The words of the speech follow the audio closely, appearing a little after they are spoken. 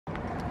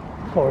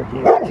Poor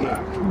DOG.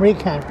 We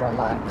can't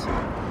relax.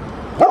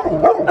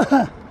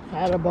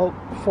 Had about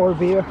 4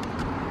 beer.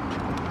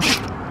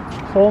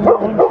 Full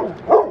moon.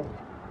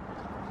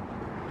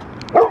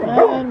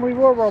 And we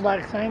were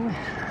relaxing.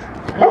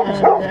 And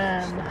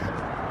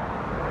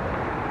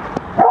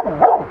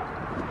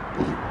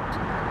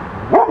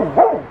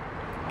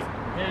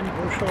then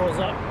who shows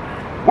up?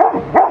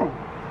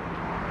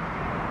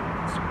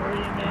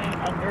 Screaming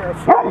under a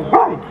full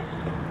moon.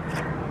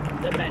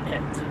 The men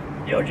hits.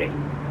 DOG.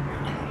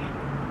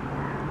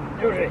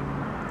 DOG.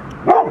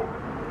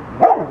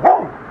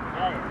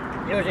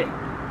 DOG.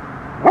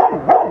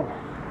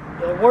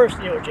 The worst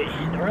DOG.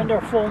 They're under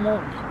full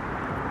moon.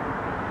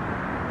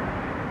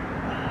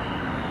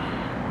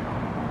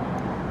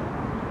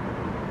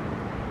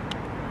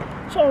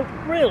 So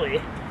really,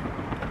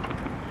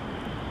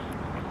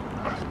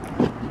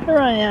 here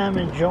I am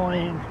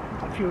enjoying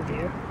a few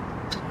beer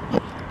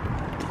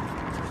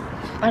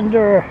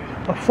under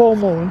a full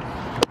moon.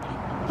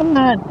 I'm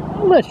not,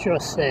 let's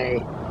just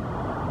say,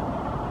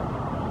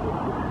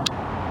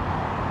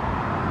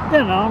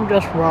 I'm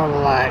just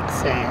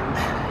relaxing.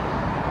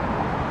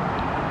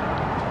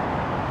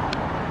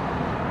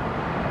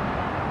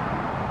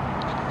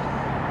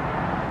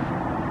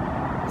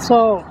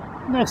 So,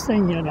 next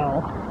thing you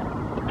know,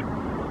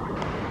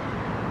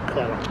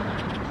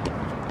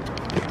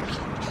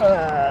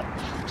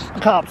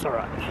 cops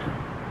arrive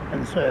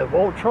and say,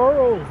 well,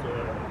 Charles,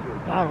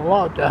 you're not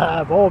allowed to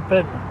have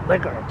open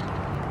liquor.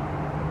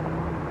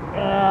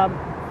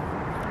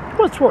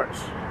 What's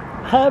worse?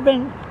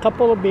 Having a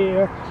couple of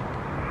beer,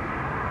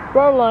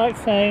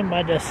 relaxing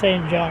by the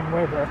St. John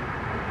River,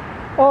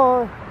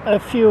 or a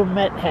few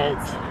Met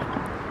heads,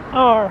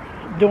 or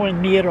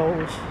doing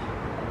needles,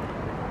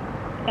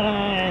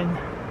 and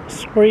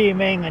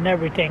screaming and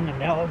everything,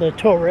 and all the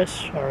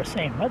tourists are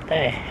saying, what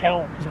the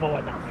hell is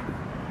going on?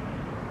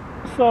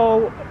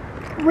 So,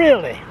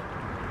 really,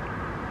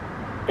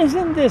 is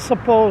it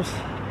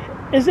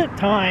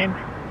time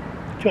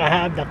to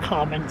have the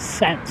common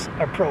sense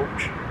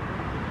approach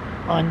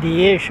on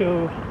the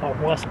issue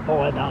of what's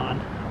going on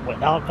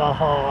with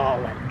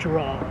alcohol and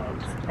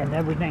drugs and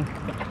everything?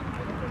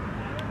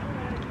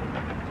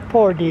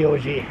 Poor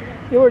DOG.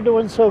 You were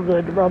doing so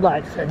good,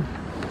 relaxing.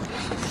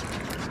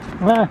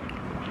 Wanna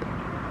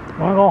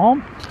go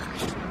home?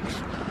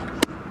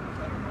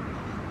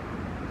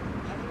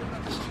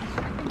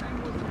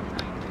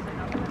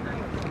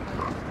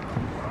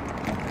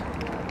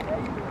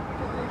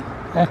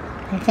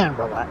 You can't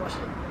relax.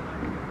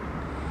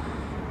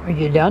 Are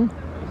you done?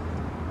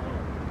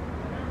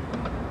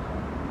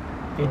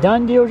 You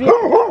done, DOG?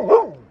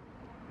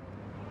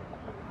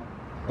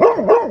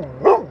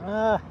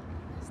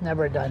 It's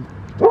never done.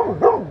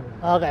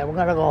 Okay, we're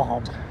gonna go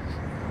home.